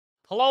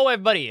Hello,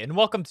 everybody, and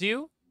welcome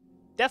to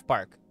Death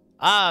Park.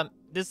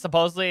 This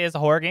supposedly is a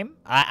horror game.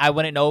 I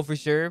wouldn't know for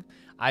sure.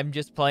 I'm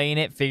just playing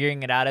it,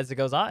 figuring it out as it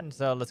goes on.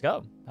 So let's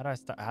go. How do I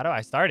start? How do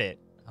I start it?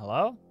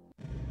 Hello?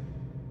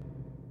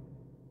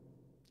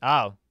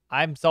 Oh,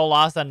 I'm so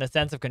lost on the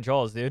sense of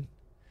controls, dude.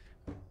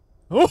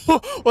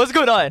 What's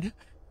going on?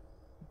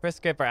 Press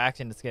skip or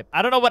action to skip.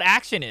 I don't know what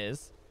action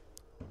is.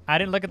 I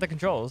didn't look at the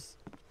controls.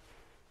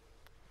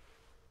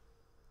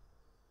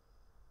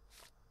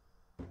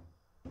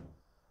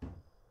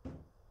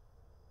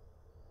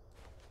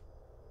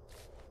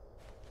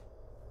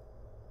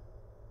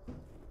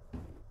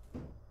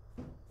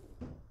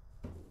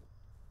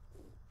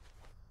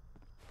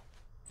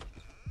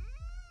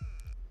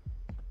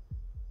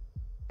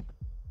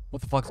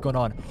 What the fuck's going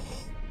on?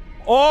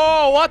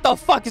 Oh, what the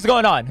fuck is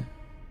going on?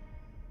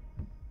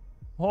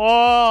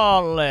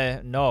 Holy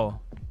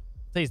no.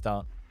 Please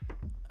don't.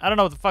 I don't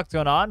know what the fuck's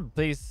going on.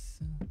 Please.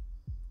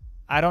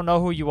 I don't know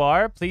who you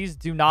are. Please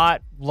do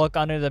not look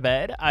under the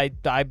bed. I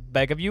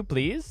beg of you,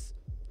 please.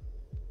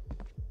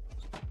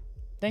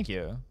 Thank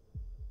you.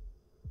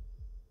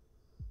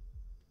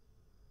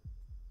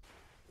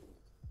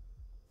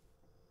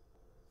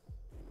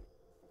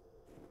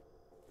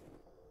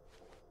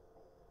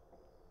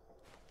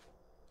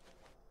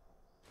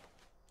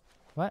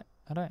 What?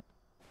 How do I?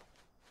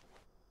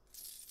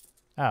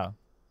 Oh.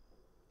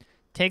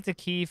 Take the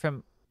key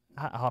from...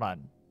 Hold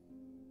on.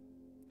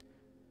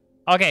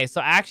 Okay, so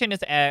action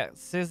is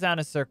X. Scissors down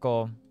a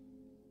circle.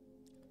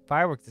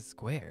 Fireworks is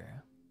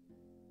square.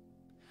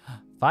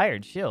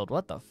 Fired shield.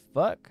 What the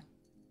fuck?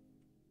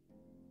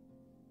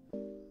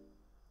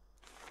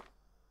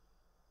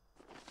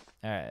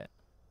 Alright.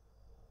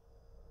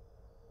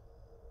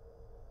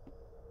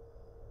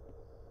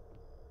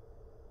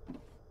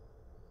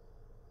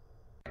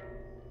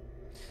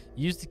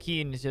 Use the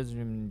key in the scissors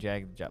room and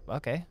drag the jump.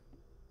 Okay.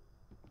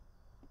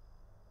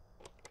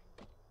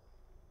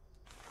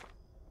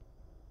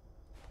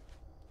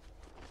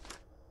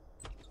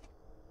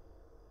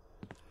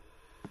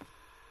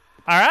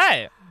 All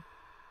right.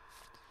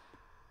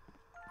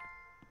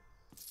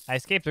 I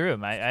escaped the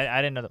room.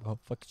 I didn't know that. Oh,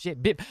 fuck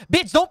shit.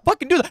 Bitch, don't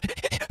fucking do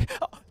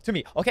that to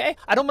me, okay?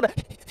 I don't want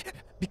to,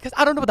 because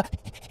I don't know what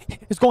the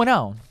is going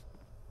on.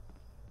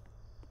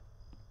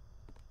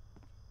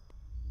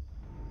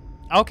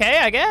 Okay,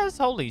 I guess.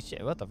 Holy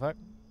shit. What the fuck?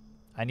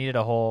 I needed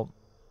a whole...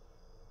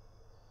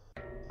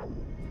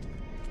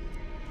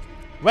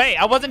 Wait,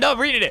 I wasn't done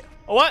reading it.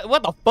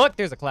 What the fuck?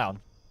 There's a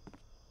clown.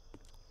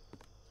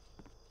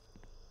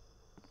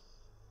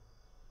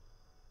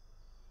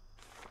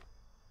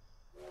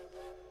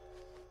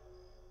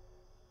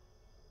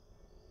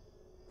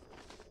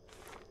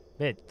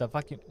 Bitch, the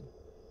fuck you...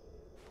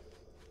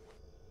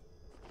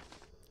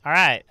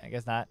 Alright, I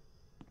guess not.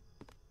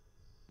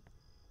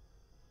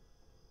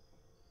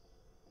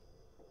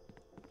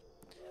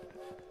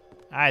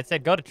 Alright, it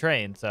said go to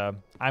train, so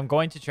I'm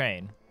going to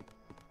train.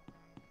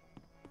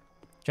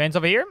 Train's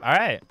over here?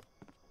 Alright.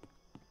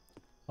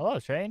 Hello,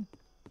 train.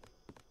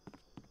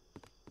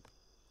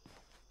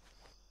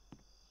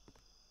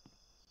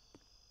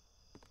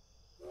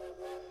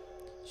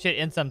 Shit,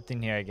 in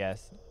something here, I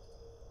guess.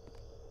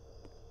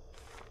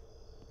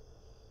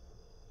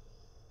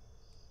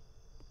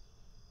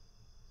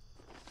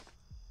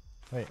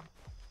 Wait.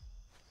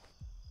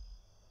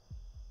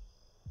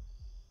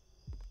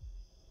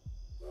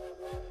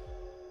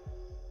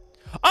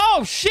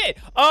 Oh, shit!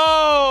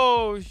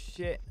 Oh,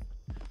 shit.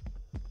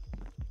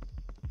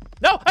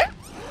 No!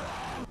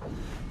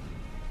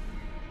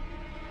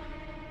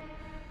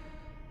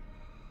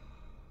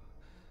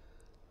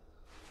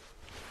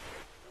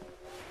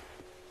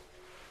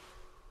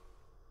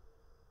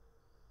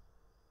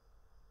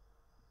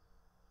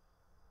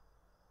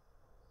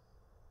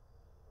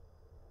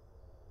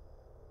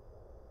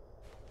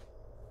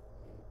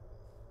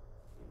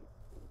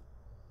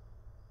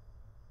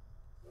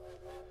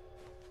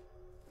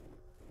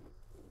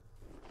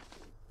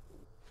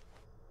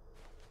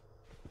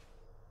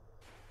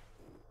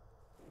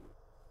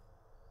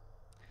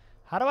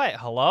 How do I...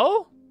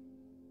 Hello?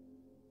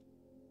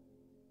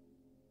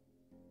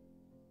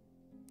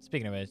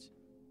 Speaking of which.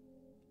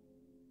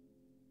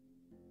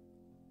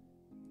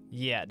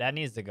 Yeah, that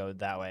needs to go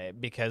that way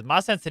because my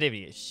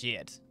sensitivity is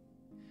shit.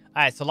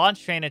 Alright, so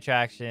launch train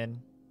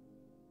attraction.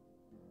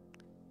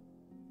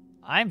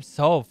 I'm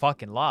so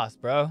fucking lost,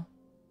 bro.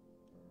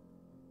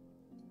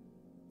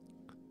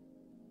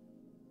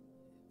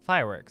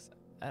 Fireworks.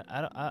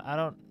 I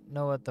don't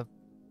know what the...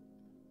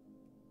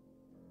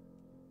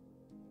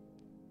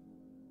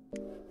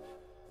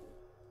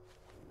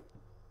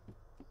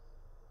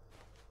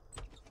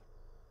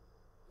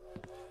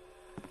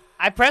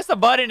 I press the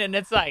button and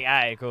it's like,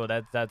 alright, cool.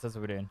 That's what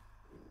we're doing.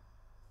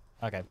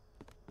 Okay.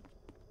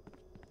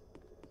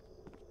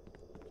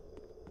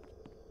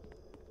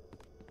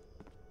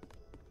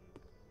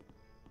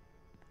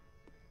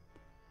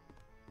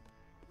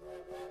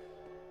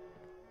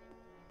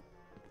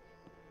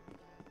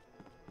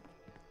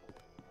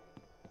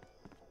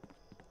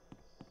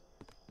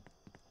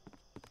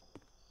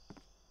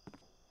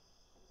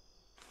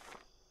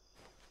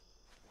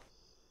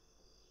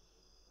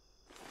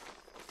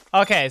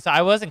 Okay, so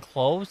I wasn't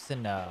close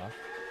enough.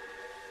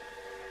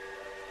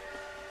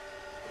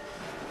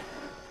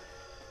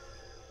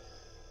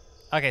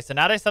 Okay, so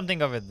now there's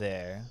something over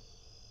there.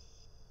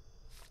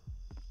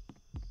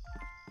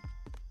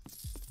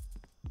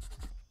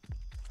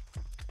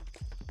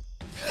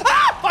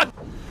 Ah, fuck!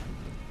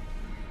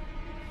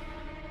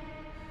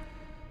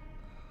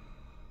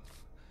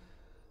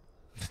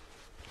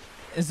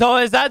 So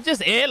is that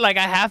just it? Like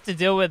I have to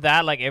deal with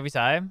that like every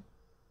time?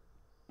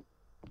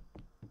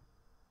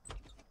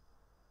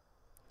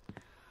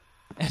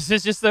 Is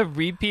this just a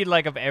repeat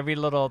like of every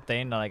little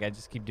thing? Like I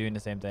just keep doing the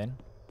same thing?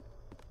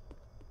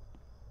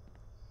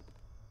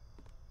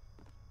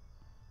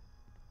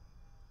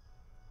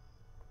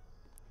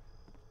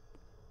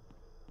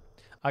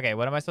 Okay,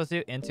 what am I supposed to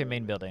do? Enter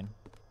main building.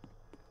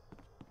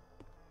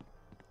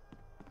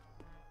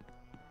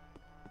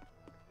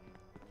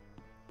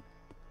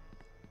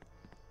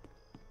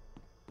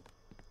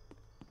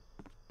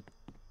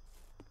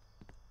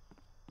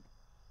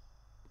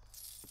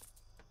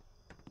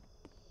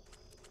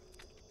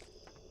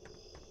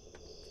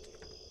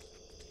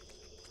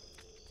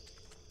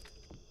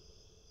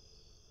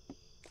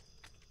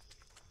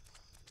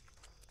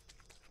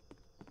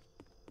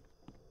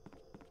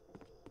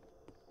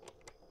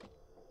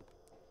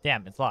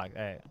 Damn, it's locked.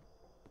 All right.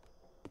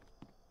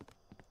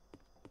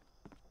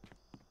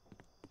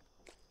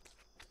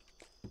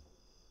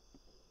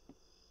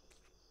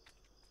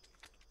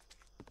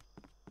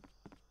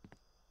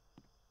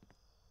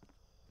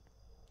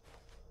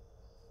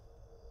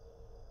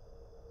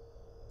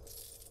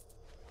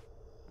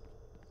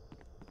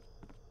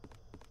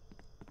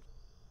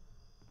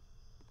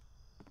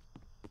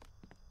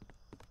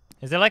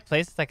 Is there like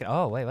places I can...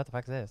 Oh, wait, what the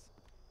fuck is this?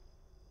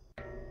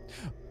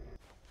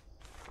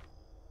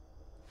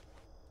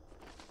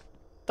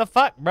 The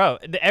fuck, bro?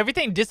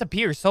 Everything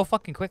disappears so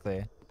fucking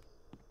quickly.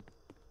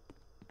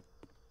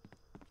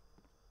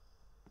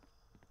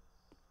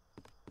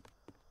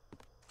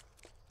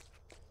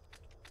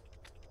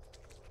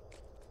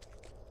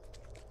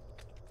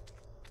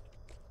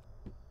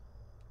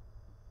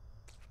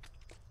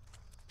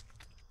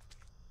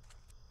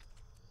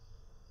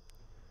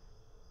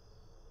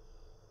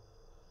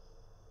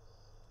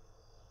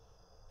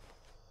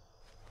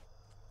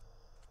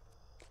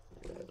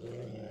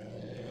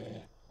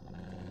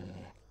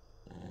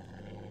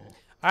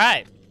 All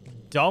right.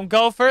 Don't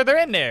go further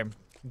in there.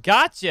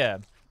 Gotcha.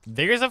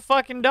 There's a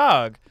fucking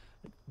dog.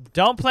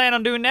 Don't plan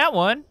on doing that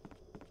one.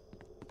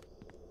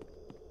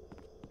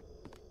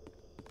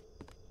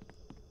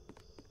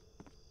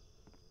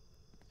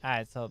 All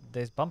right, so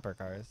there's bumper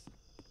cars.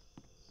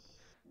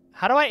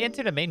 How do I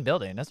enter the main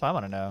building? That's what I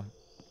want to know.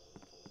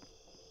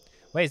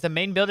 Wait, is the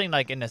main building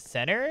like in the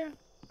center?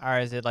 Or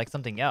is it like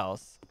something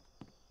else?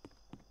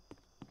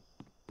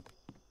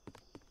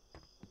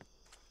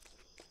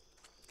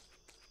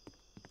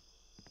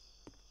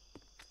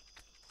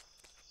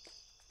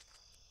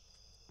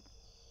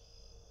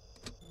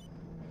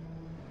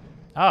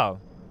 Oh.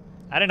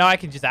 I didn't know I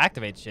could just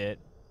activate shit.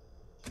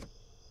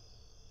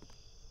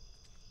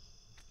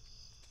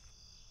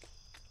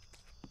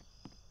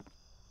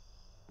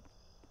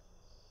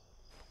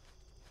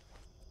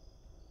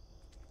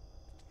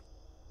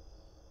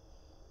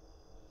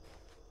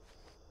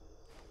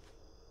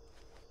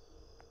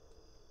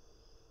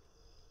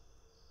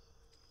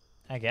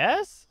 I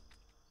guess?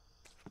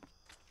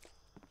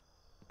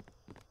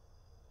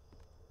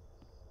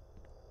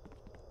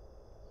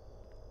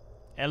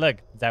 Hey, look.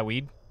 Is that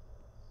weed?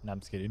 No, I'm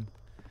just kidding.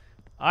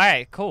 All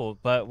right, cool.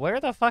 But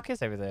where the fuck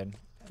is everything?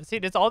 See,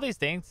 there's all these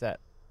things that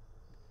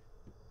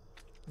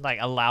like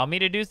allow me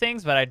to do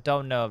things, but I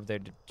don't know if they're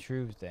the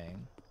true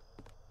thing.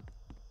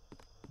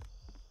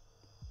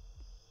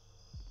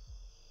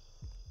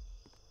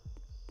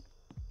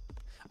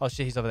 Oh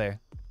shit, he's over there.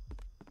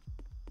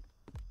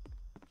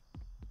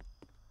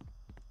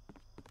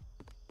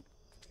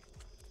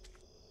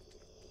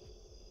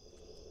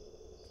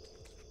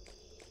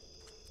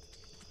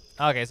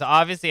 Okay, so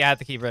obviously I have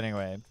to keep running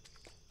away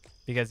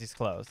because he's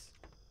close.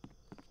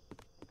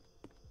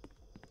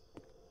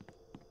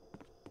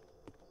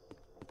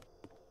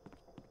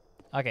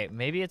 Okay,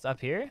 maybe it's up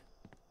here?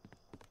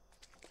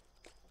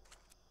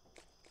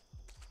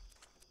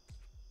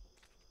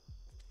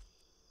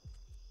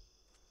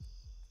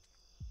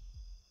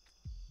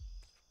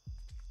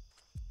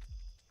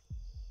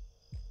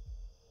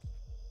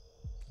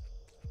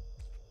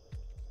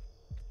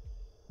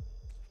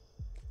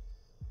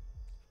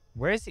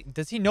 Where is he?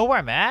 Does he know where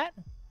I'm at?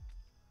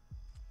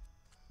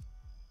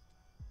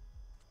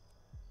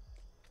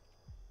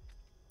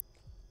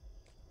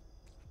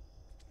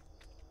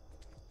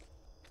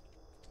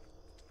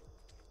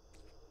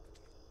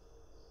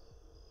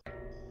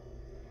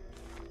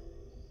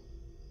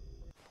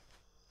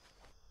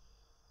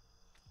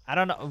 I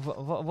don't know.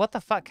 What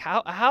the fuck?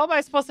 How am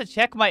I supposed to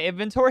check my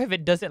inventory if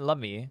it doesn't let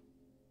me?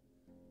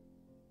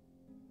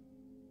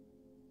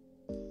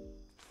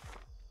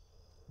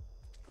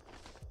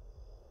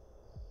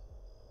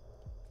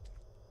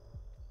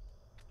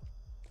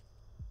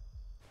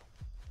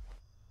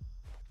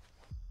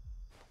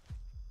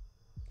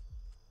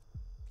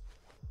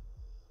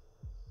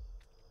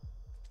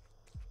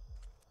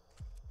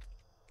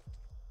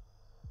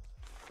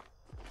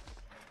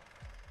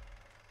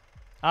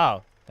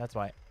 Oh, that's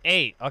why.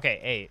 8. Okay,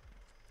 8.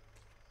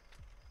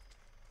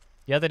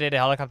 The other day, the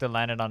helicopter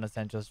landed on a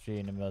central street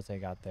and the military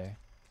got there.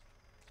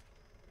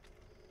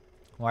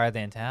 Why are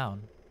they in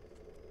town?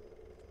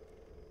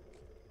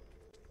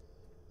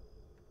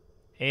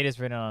 8 is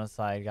written on the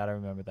side. Gotta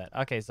remember that.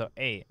 Okay, so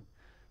 8.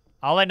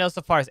 All I know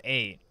so far is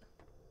 8.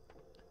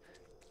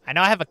 I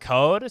know I have a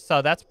code,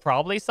 so that's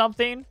probably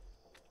something.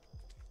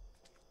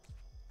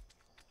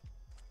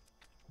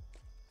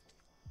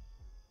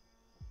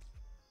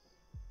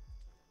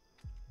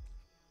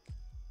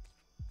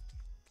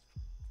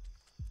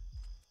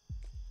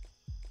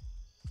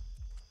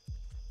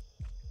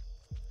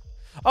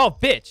 Oh,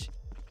 bitch.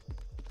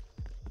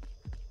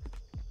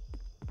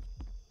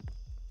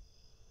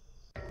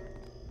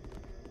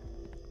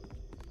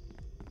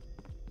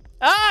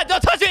 Ah, don't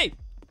touch me!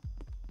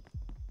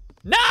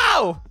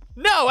 No!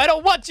 No, I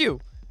don't want you!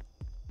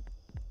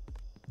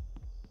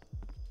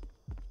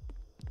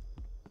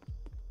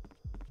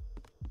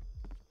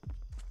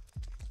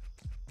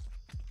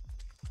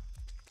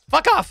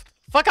 Fuck off!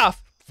 Fuck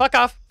off! Fuck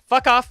off!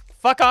 Fuck off!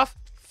 Fuck off!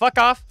 Fuck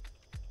off!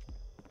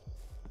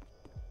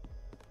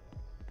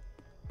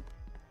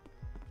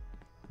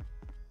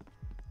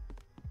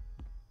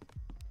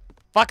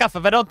 Fuck off.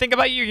 If I don't think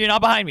about you, you're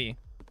not behind me.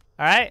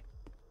 Alright?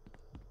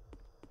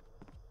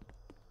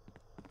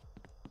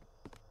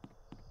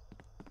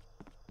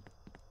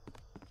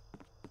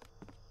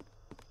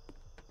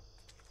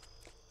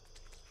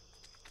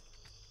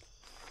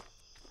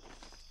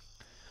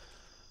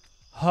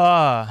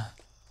 Huh.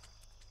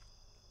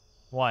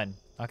 1.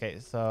 Okay,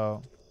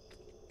 so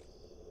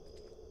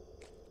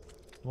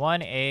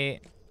 1,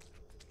 8.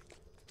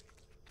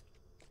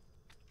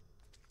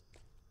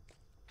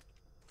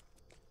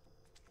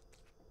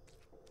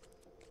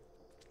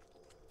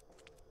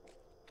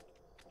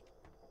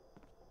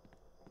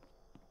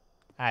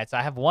 Alright, so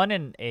I have 1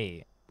 and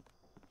 8.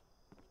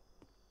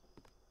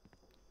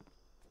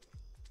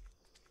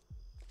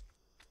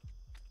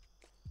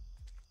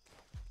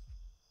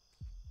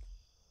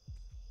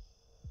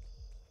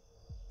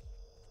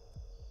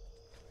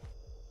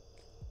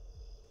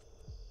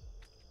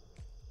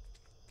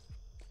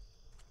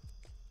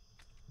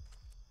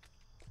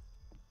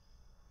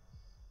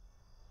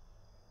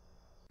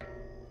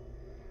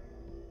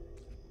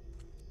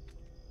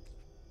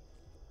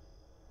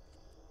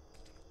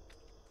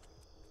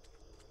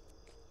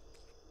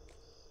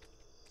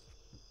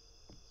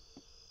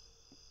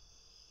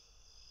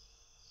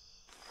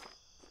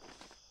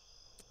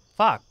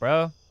 Fuck,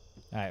 bro.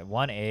 Alright,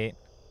 1, 8.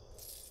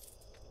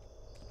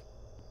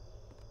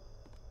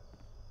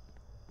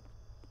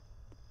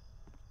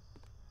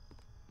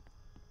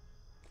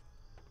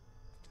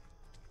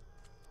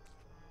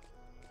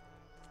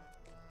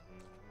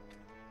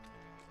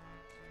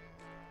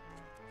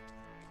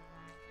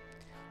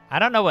 I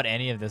don't know what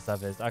any of this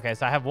stuff is. Okay,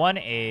 so I have 1,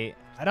 8.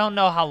 I don't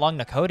know how long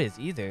the code is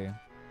either.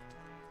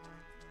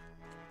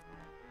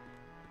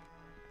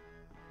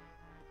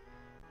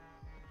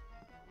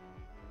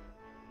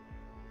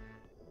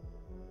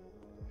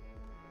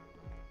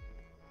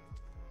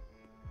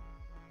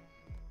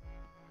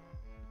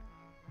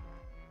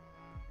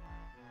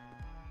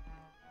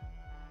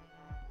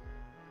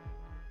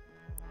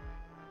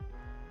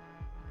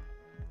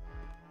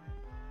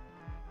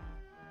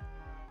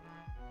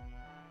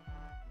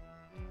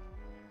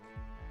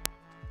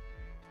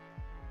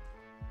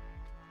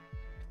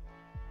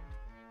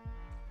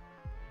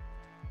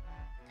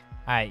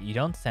 Alright, you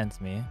don't sense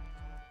me.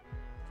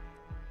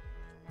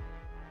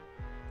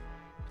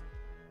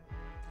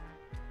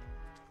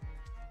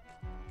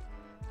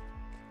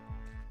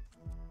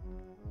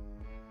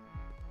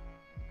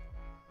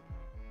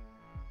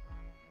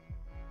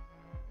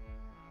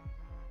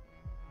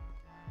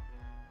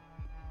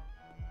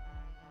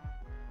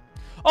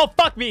 Oh,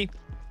 fuck me!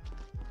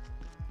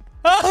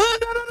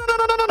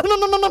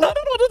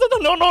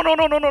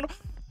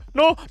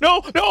 No,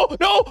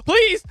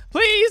 please,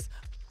 please!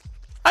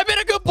 I've been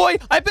a good boy!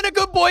 I've been a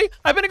good boy!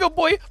 I've been a good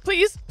boy!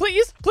 Please,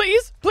 please,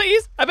 please,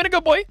 please! I've been a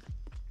good boy!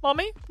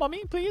 Mommy,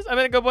 mommy, please! I've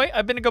been a good boy!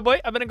 I've been a good boy!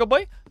 I've been a good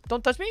boy!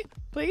 Don't touch me,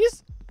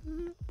 please!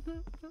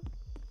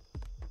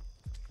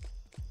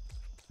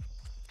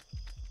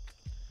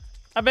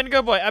 I've been a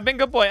good boy! I've been a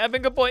good boy! I've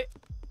been a good boy!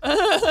 I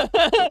don't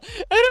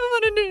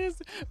want to do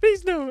this!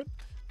 Please don't!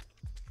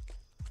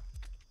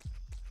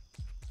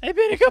 I've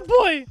been a good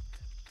boy!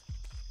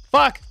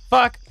 Fuck!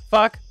 Fuck!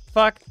 Fuck!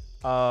 Fuck!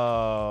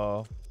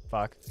 Oh...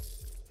 Fuck.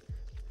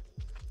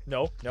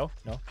 No, no,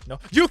 no, no.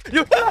 You!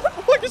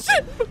 Fucking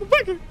shit!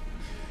 Fucking...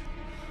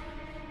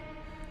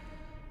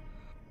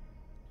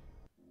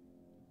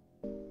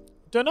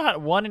 Don't know how...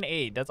 1 and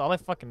 8. That's all I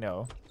fucking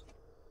know.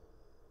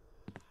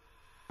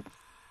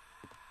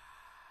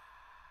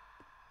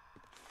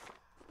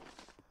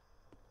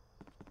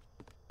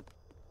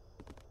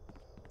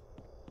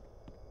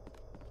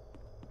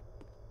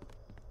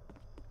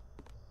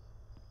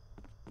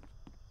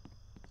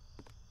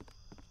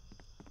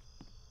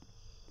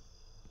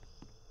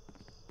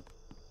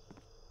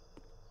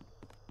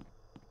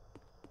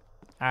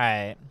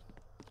 Alright.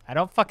 I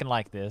don't fucking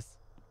like this.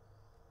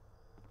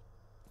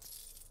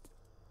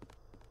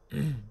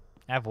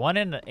 I have 1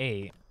 and an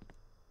 8.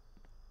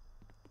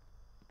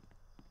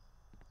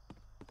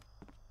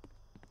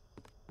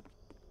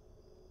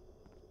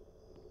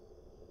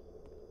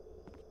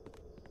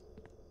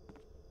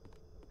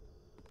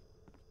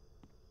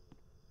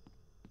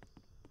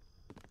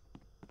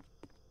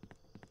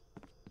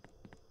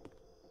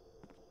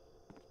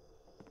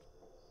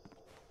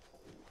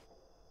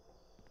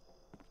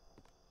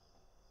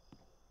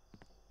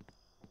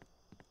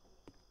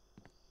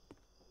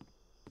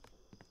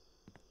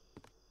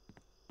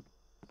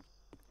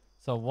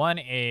 So 1,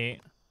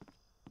 8.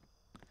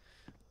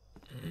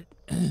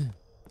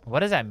 What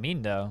does that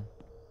mean, though?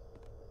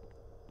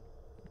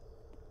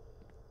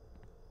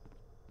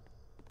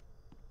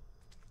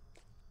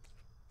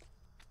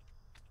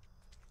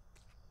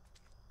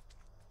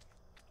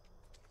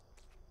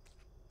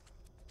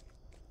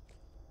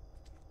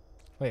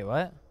 Wait,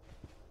 what?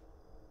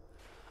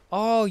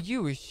 Oh,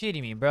 you were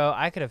shitting me, bro.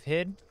 I could have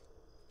hid.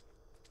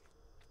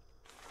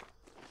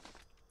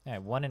 Yeah,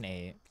 1 and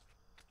 8.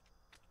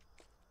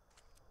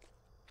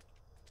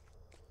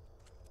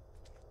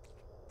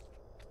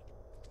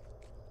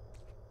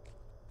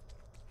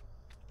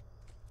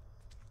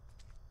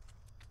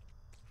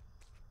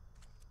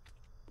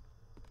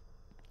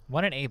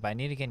 One and 8, but I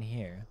need to get in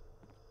here.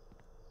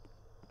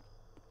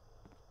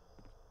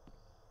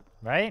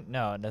 Right?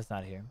 No, that's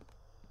not here.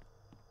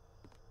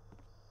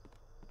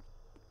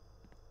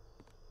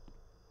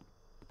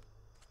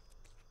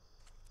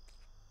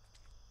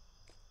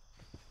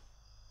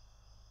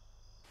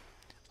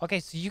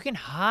 Okay, so you can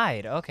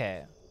hide.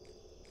 Okay.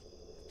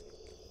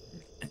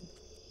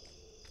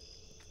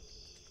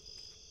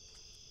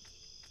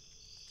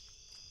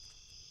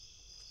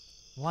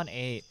 One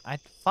eight.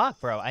 Fuck,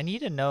 bro. I need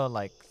to know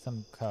like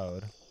some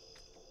code.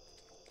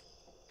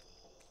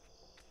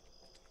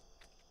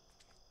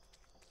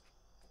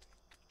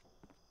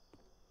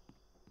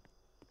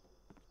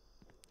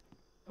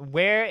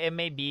 Where it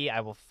may be,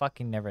 I will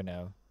fucking never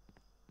know.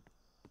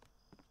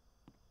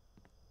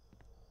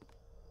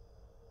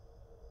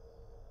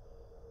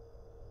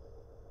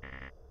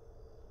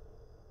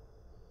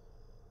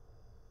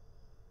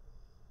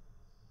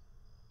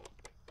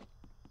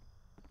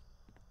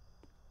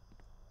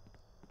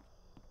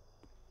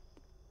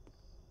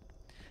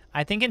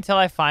 I think until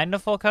I find the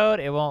full code,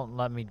 it won't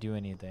let me do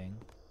anything.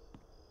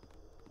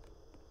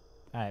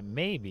 Alright,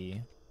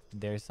 maybe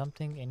there's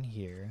something in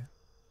here.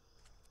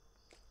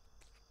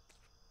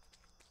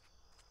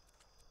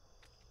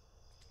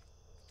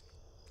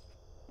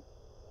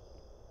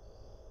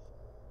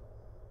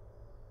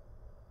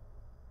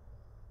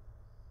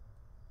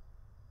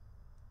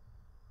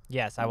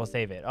 Yes, I will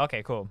save it.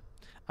 Okay, cool.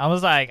 I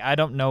was like, I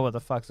don't know what the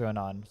fuck's going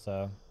on,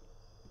 so.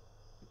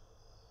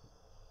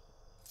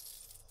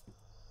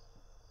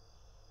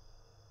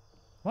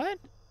 What?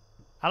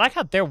 I like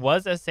how there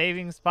was a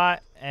saving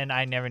spot and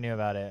I never knew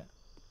about it.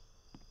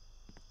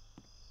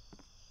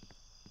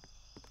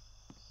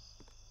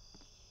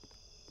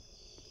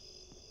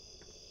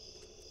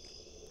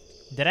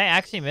 Did I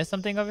actually miss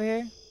something over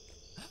here?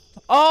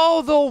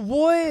 Oh, the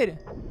wood!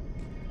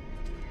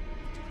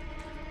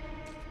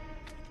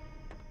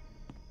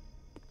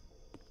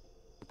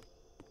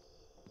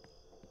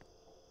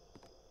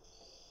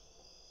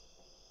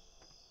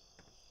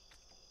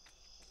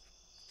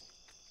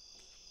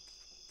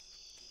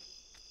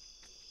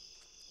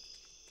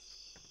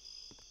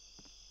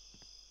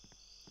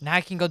 Now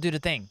I can go do the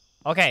thing.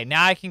 Okay,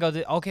 now I can go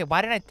do... Okay,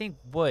 why did I think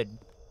wood?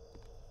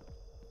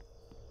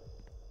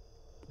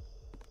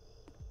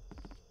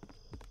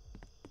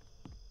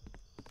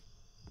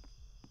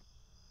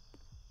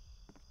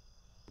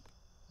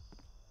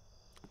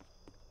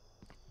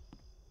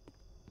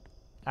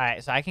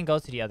 Alright, so I can go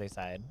to the other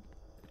side.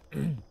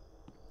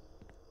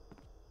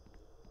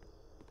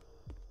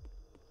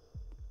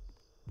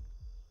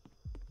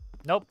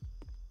 Nope.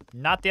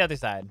 Not the other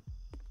side.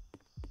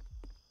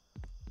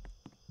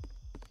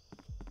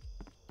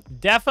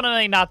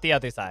 Definitely not the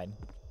other side.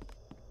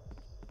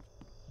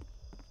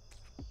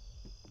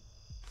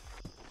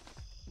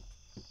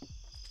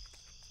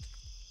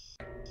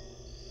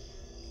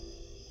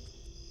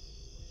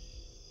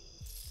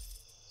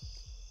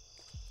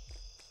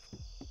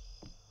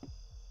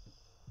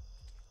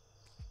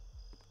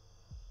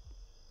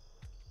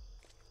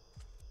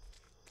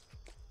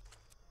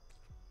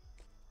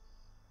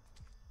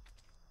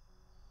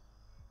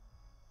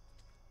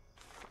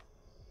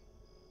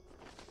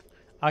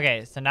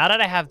 Okay, so now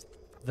that I have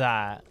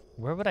that,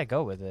 where would I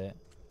go with it?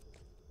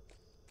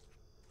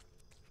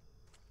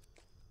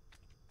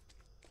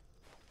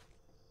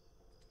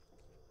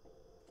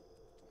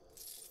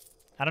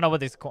 I don't know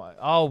what this...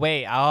 Oh,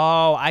 wait.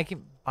 Oh, I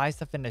can buy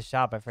stuff in the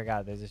shop. I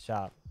forgot there's a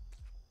shop.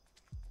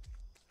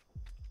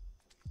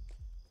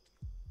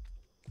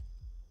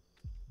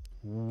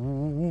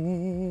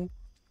 Ooh.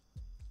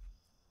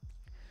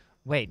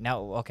 Wait,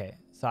 no. Okay.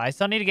 So I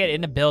still need to get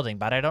in the building,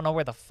 but I don't know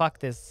where the fuck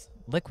this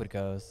liquid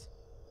goes.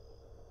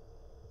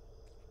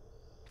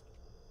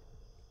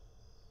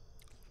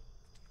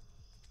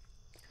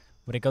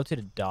 Would it go to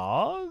the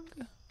dog?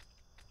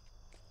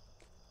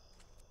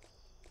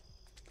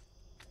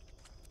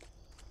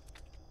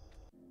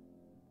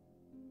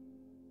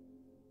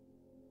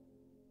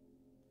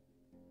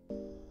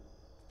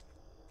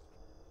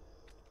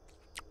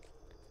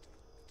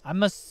 I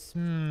must.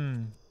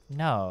 No,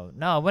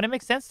 no. It wouldn't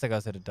make sense to go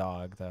to the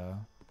dog though.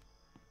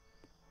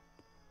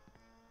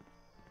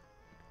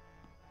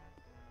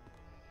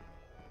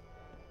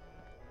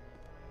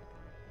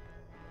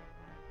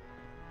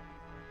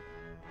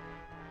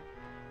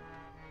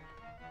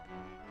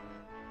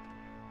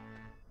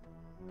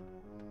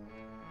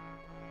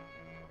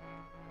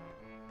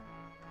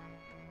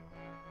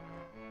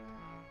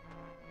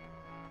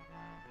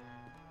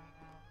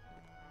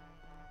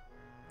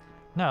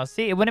 No,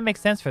 see, it wouldn't make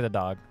sense for the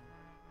dog.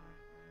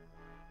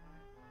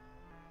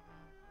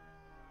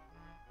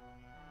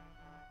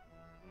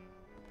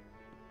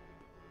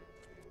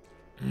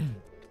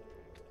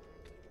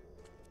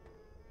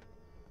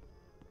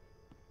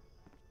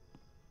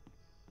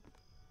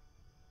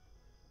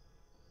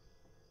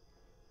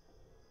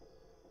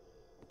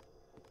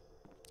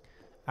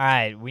 All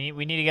right, we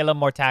need to get a little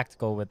more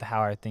tactical with how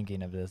our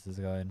thinking of this is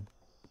going.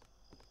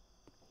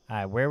 All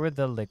right, where would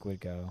the liquid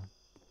go?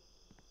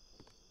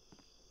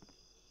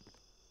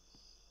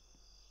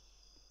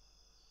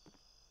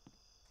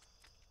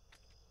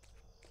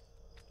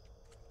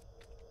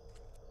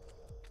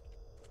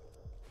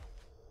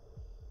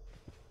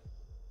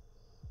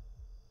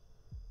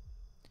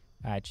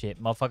 All right,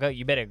 shit, motherfucker,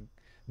 you better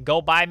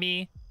go by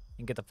me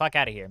and get the fuck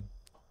out of here.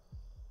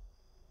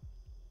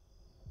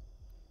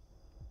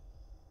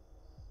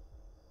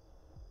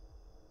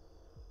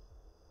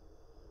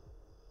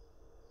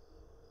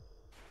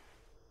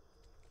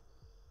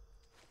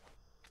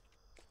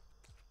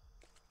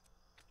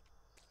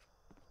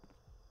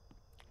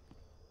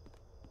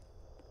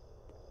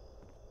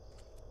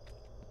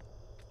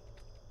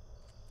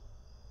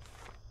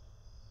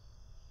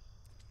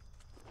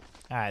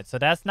 All right, so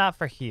that's not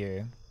for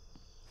here.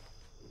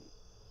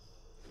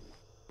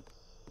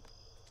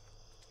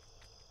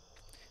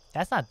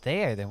 That's not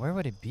there. Then where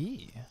would it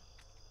be?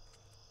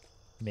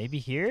 Maybe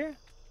here?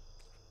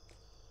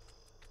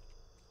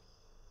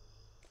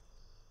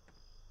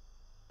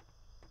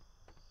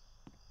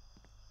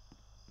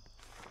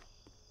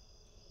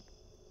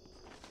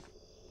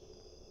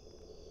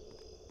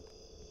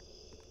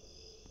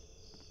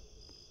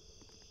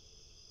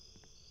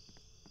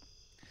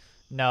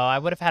 No, I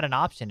would have had an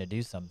option to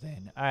do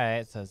something. All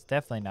right, so it's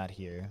definitely not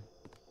here.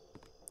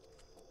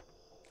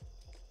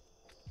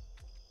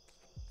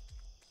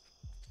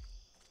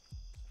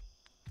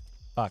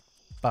 Fuck,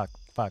 fuck,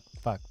 fuck,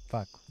 fuck,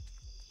 fuck.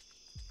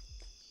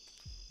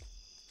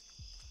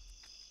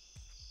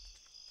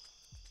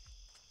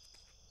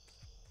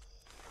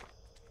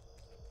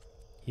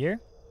 Here?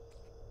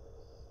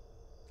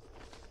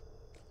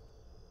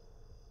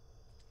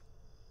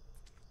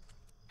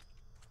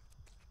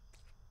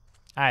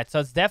 All right, so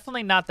it's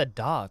definitely not the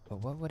dog, but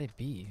what would it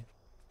be?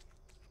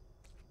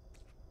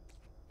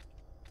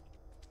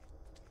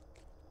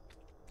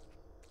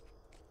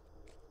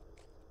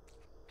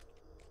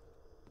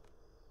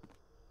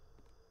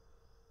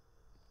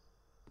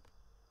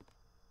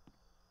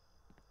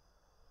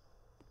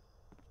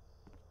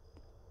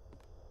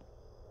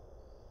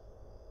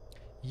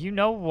 You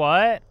know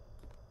what?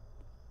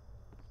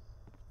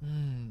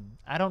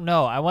 I don't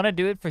know. I want to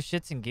do it for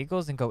shits and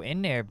giggles and go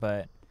in there,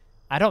 but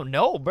I don't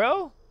know,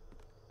 bro.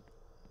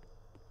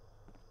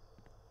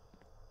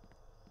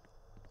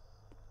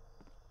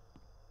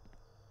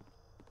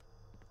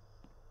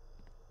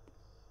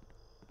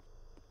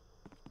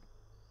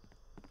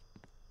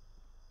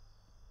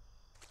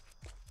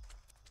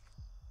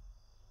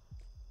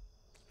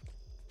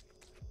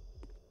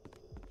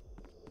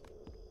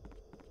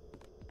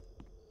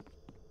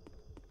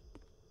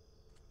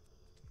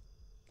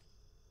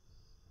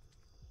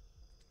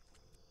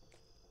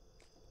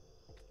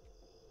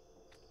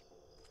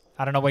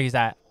 I don't know where he's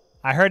at.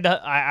 I heard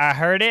I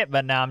heard it,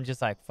 but now I'm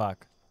just like,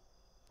 fuck.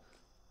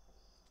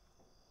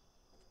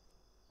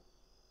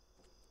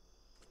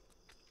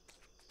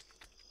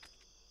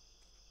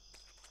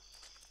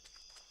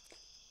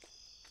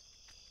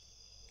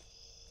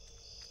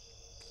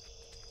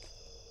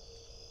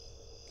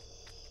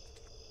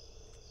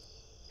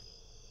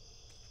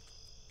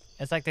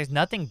 It's like there's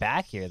nothing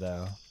back here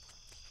though.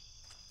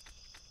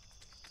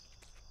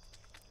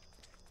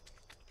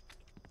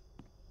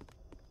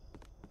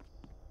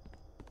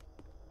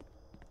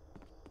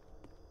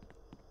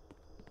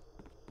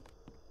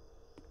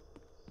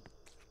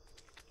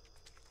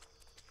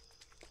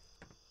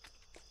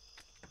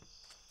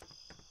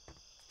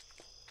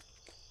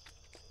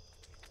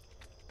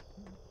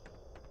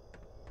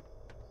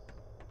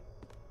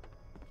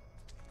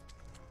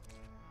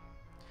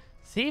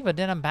 See, but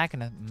then I'm back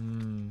in a...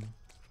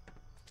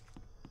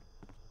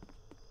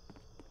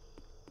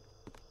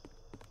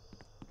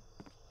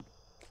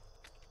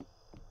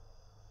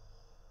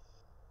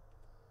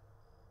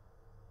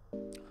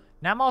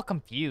 Now I'm all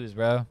confused,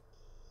 bro.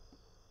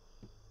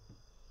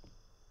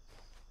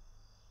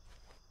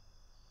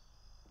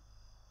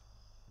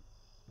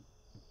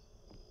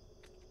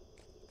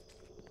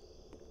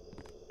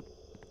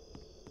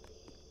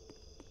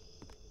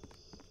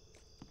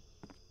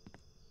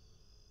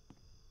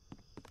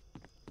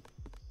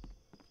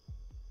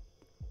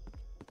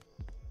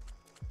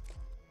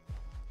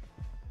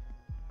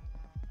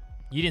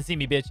 You didn't see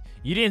me, bitch.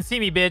 You didn't see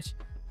me, bitch.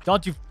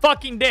 Don't you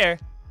fucking dare.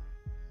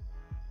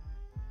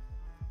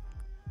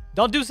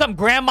 Don't do some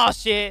grandma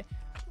shit.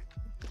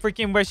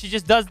 Freaking where she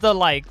just does the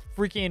like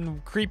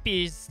freaking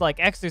creepy like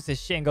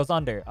exorcist shit and goes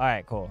under. All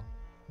right, cool.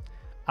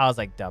 I was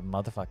like, dumb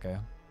motherfucker.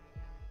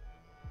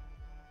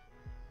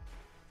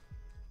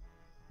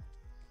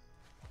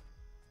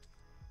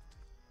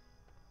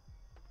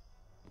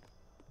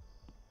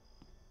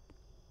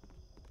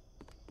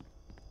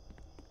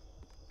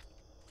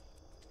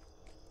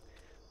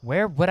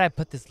 Where would I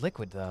put this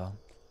liquid though?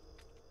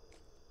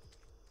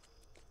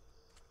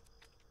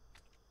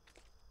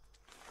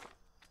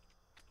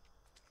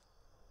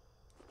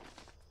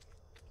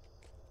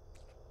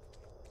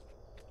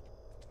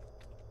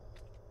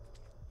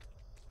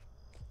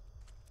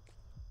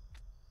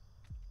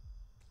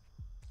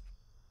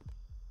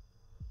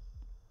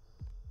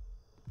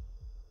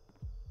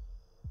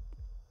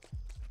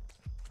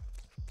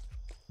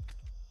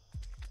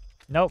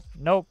 Nope,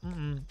 nope,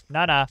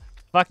 nah.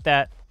 Fuck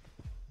that.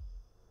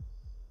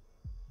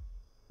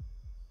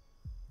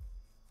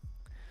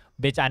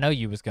 Bitch, I know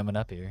you was coming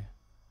up here.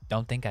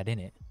 Don't think I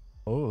didn't.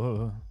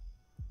 Oh.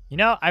 You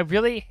know, I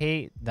really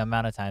hate the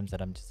amount of times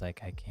that I'm just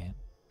like, I can't.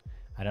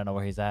 I don't know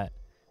where he's at.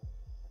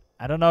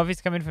 I don't know if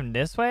he's coming from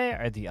this way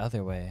or the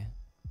other way.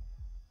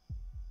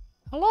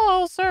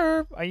 Hello,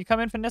 sir. Are you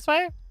coming from this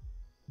way?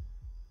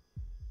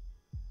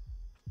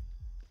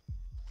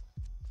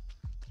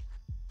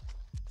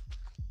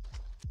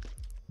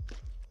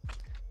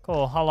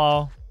 Cool,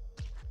 hello.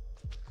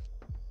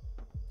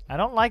 I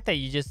don't like that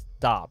you just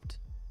stopped.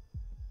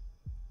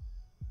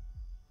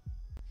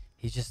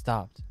 He just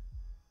stopped.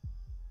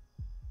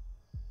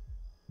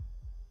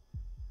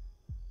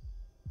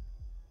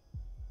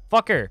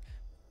 Fucker.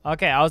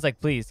 Okay, I was like,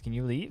 please, can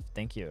you leave?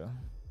 Thank you.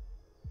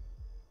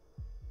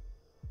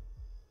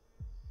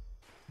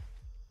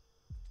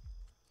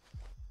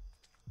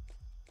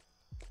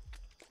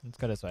 Let's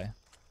go this way.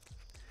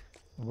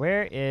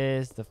 Where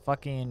is the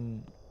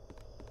fucking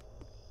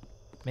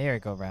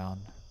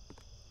merry-go-round?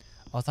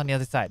 Oh, it's on the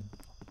other side.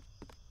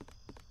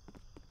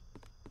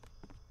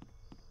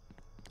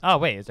 Oh,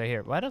 wait, it's right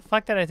here. Why the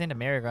fuck did I think the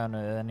merry-go-round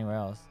was anywhere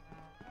else?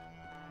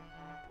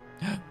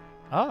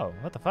 Oh,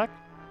 what the fuck?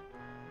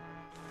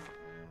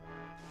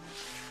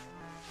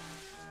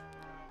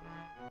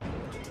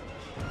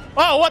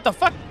 Oh, what the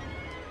fuck?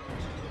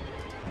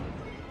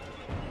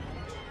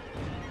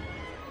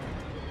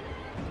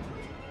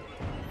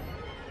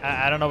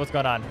 I don't know what's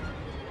going on.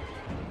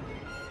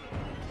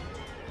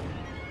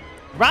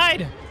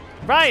 Ride!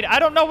 Ride! I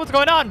don't know what's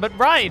going on, but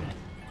ride!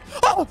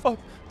 Oh, fuck!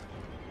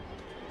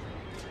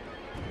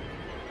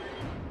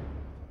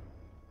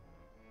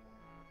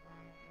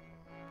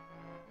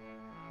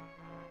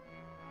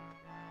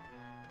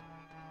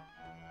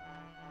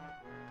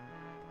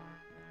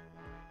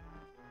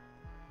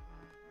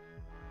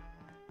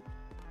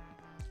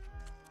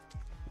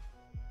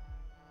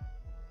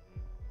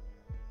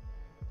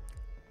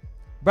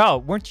 Bro,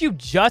 weren't you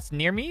just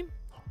near me?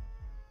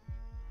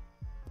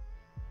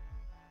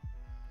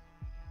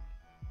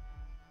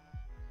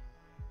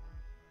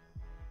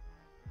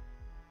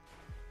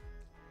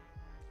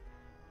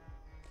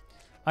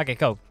 Okay,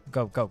 code.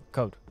 Let's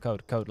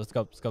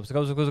go.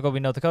 We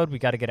know the code. We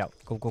gotta get out.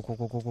 Go.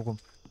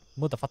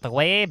 Move the fuck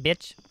away,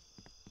 bitch.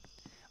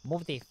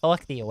 Move the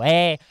fuck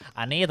away.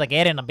 I need to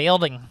get in the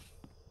building.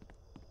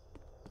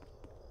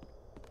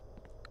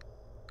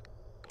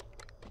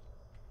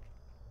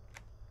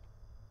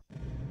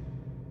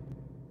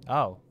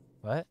 Oh,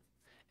 what?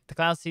 If the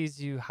clown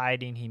sees you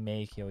hiding, he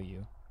may kill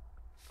you.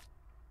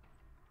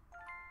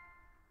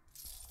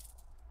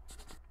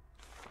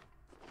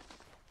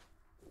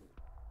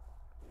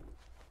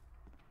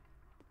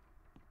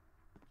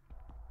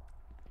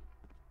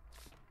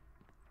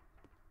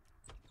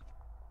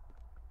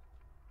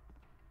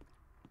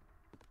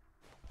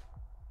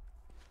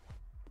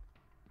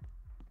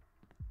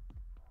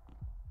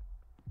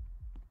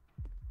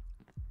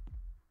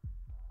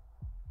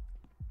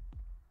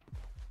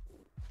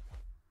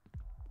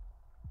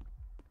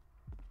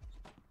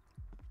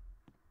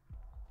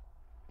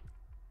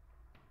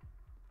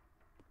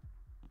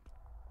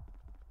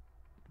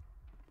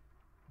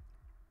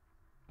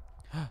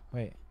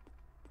 Wait.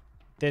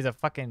 There's a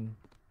fucking...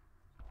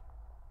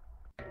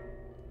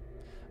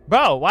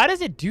 Bro, why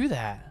does it do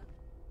that?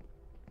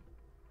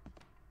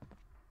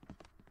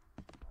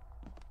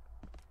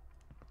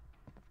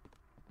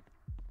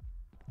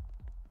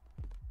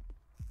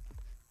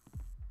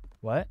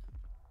 What?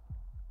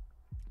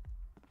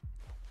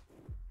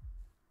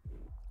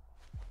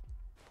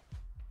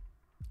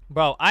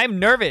 Bro, I'm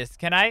nervous.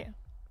 Can I?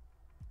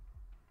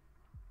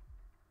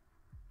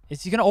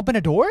 Is he gonna open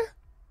a door?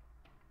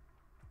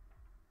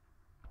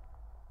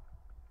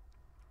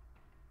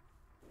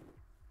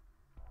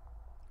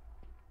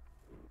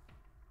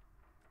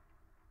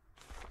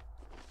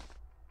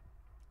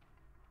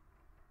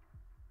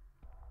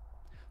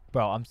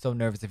 Bro, I'm so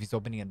nervous if he's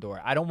opening a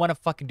door. I don't want to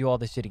fucking do all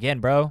this shit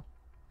again, bro.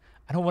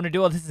 I don't want to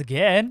do all this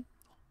again.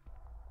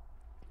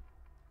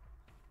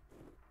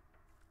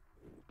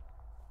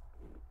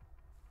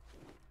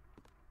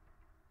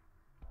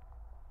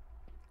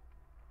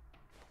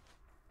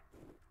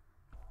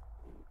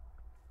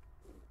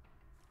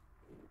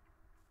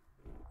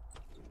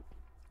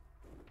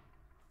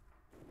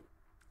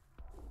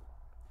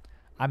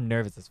 I'm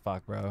nervous as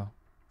fuck, bro.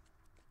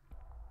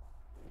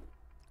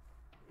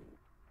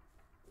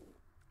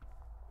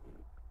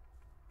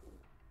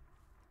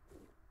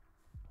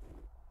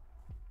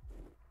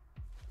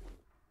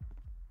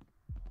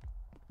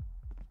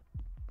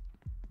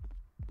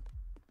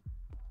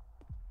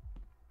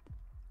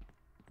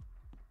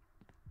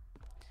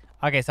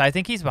 Okay, so I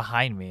think he's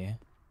behind me.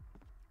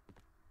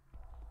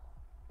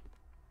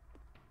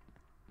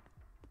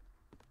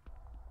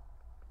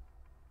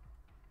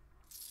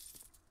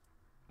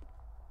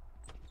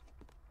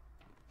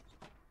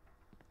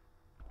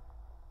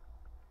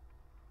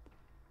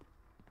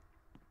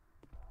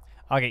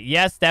 Okay,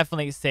 yes,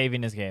 definitely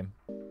saving this game.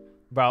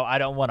 Bro, I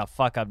don't want to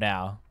fuck up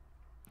now.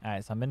 All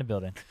right, so I'm in the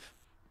building.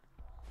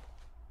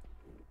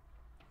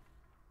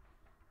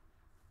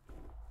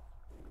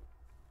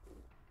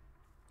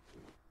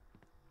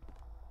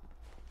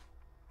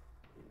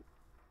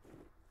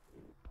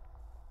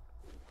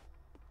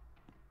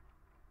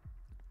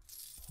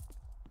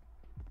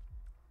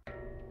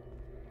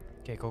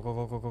 Okay, go, go,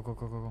 go, go, go, go,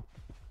 go, go.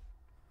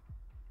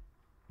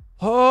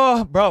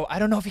 Oh, bro, I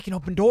don't know if he can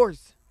open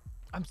doors.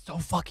 I'm so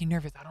fucking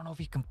nervous. I don't know if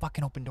he can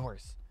fucking open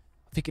doors.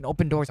 If he can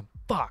open doors, I'm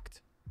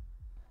fucked.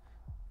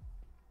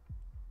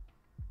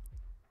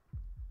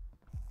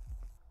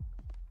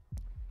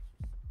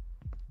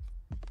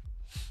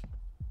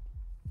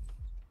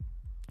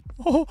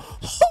 Oh,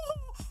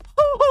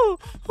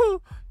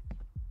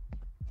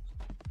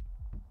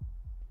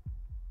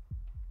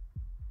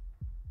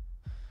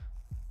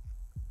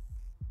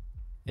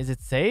 is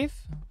it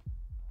safe?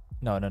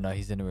 No, no, no.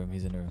 He's in the room.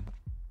 He's in the room.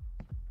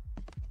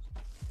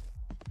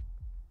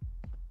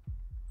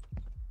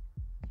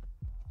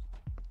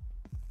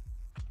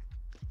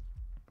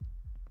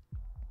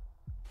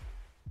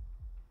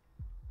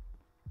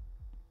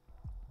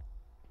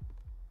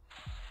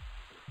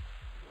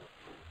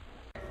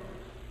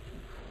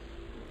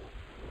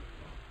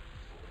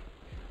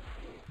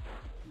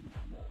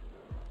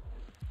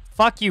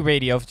 Fuck you,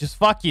 radio. Just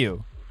fuck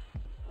you.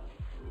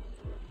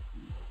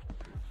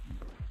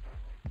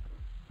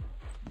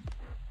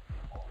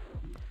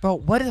 Bro,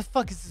 what the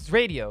fuck is this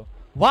radio?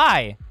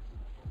 Why?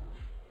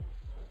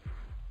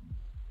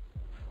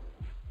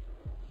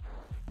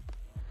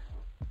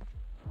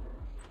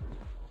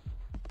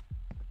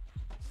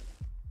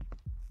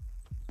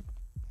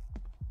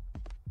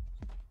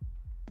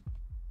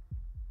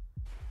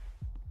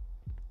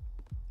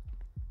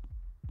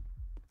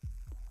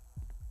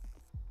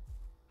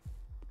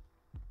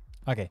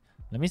 Okay,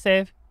 let me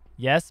save.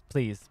 Yes,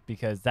 please,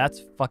 because that's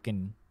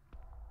fucking...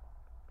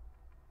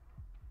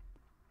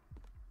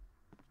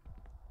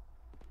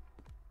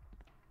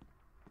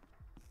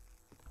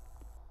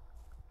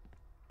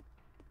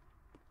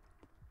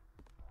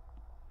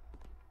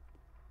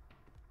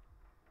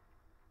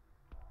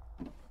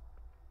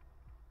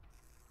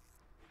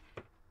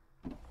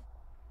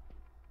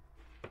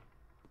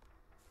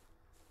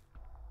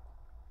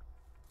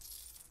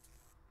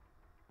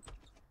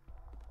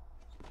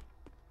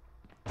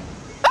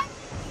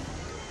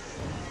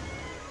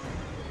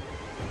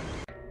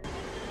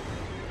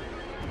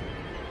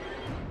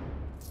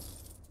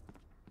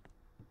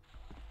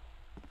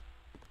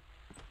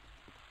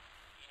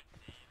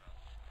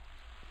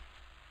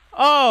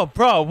 Oh,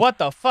 bro, what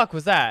the fuck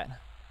was that?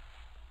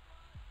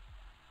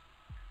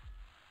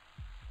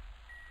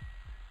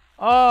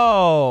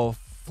 Oh,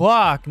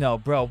 fuck no,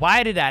 bro.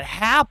 Why did that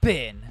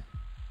happen?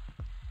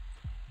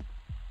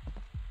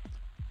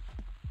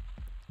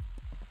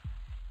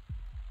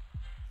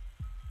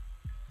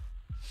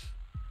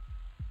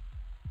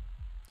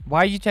 Why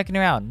are you checking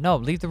around? No,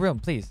 leave the room,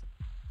 please.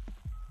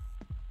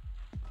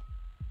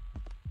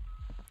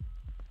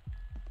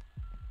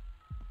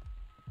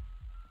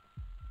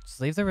 Just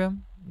leave the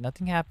room.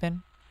 Nothing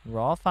happened. We're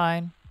all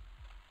fine.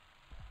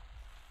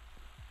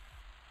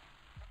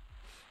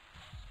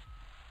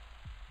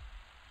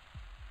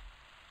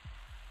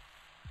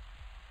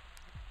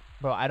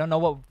 Bro, I don't know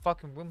what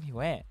fucking room he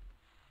went.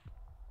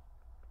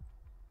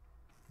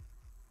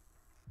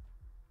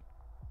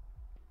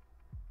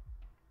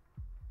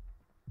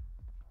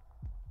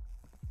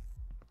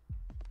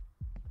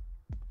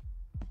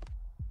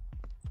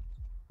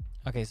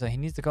 Okay, so he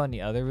needs to go in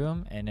the other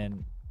room and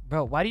then...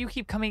 Bro, why do you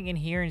keep coming in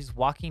here and just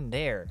walking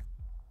there?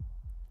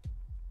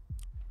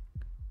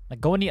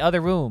 Like, go in the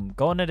other room.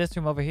 Go into this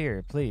room over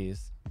here,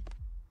 please.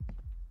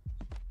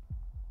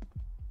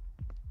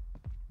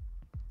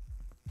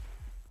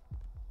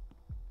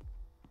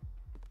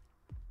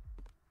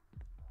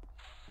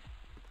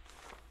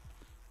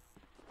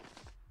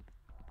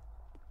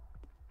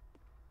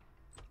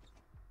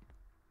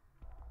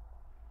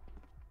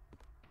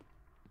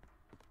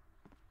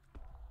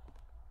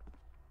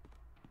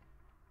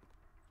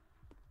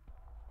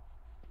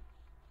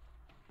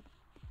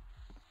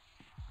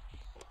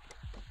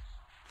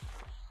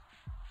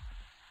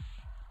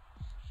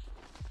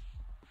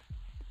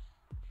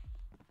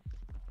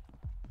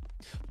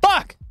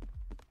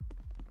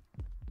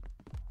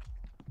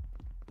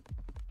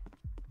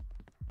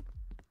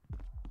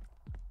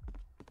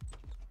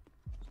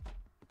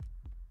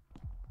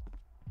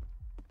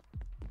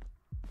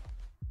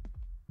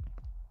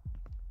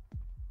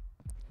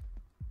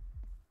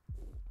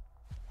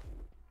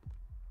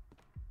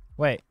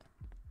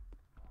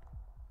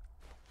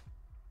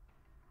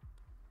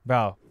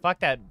 Bro, fuck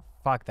that.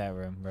 Fuck that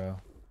room, bro.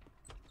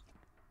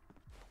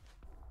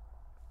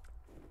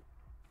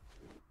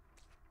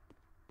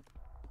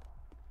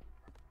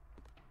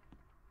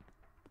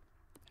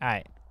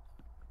 Alright.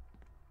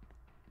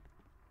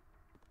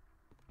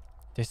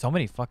 There's so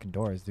many fucking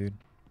doors, dude.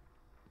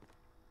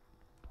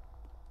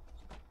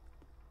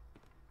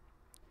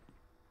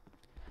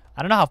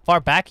 I don't know how far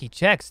back he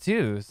checks,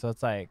 too. So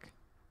it's like...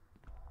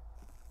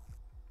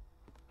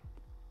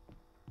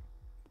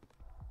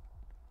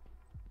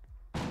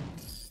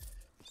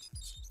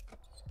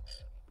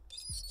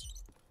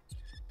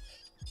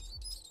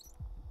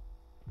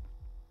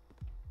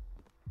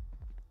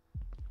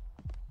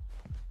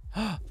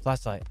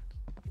 Flashlight.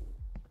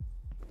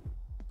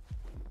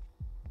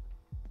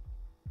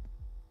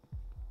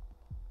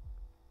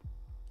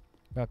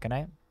 Bro, can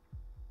I?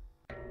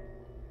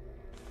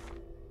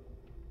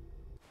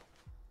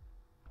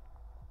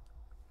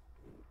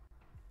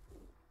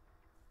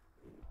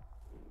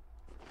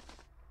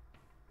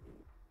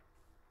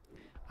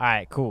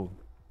 Alright, cool.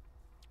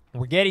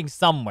 We're getting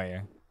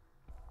somewhere.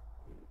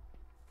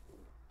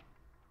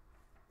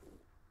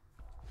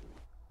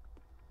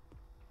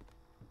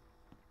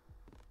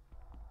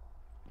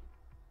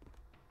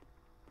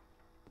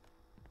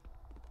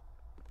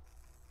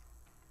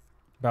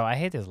 Bro, I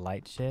hate this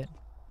light shit.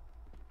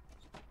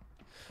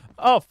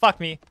 Oh, fuck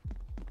me.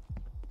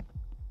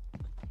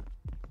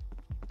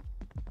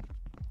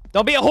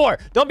 Don't be a whore.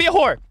 Don't be a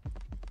whore.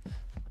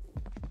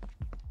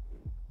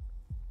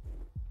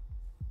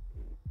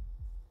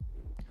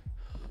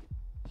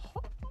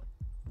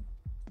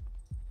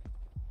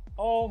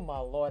 Oh my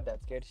lord, that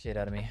scared the shit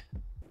out of me.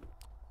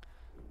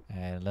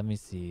 Alright, let me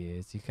see.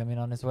 Is he coming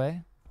on his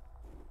way?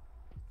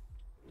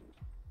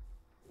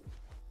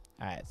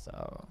 Alright,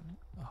 so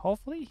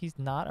hopefully he's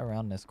not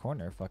around this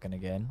corner fucking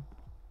again.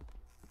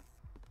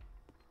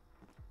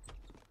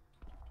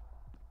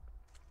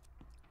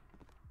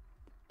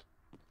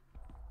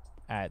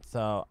 Alright,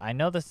 so I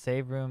know the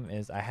save room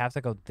is... I have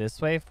to go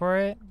this way for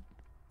it.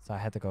 So I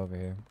had to go over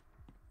here.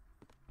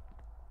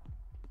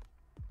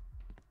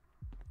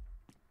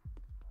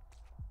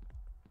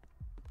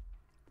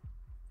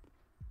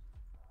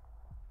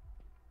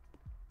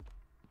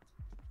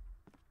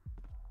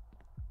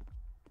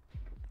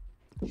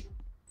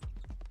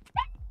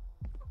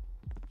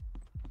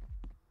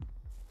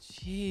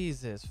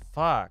 Jesus,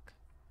 fuck.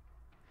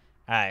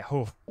 Alright,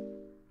 whew.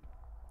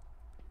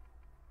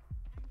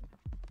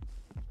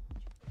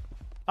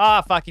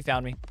 Ah, fuck, he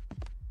found me.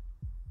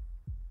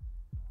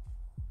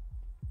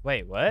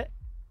 Wait, what?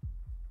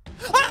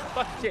 Ah,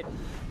 fuck, shit.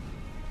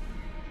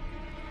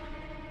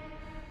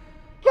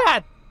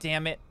 God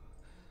damn it.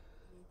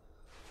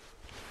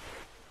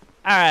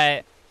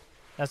 Alright.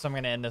 That's where I'm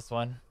gonna end this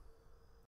one.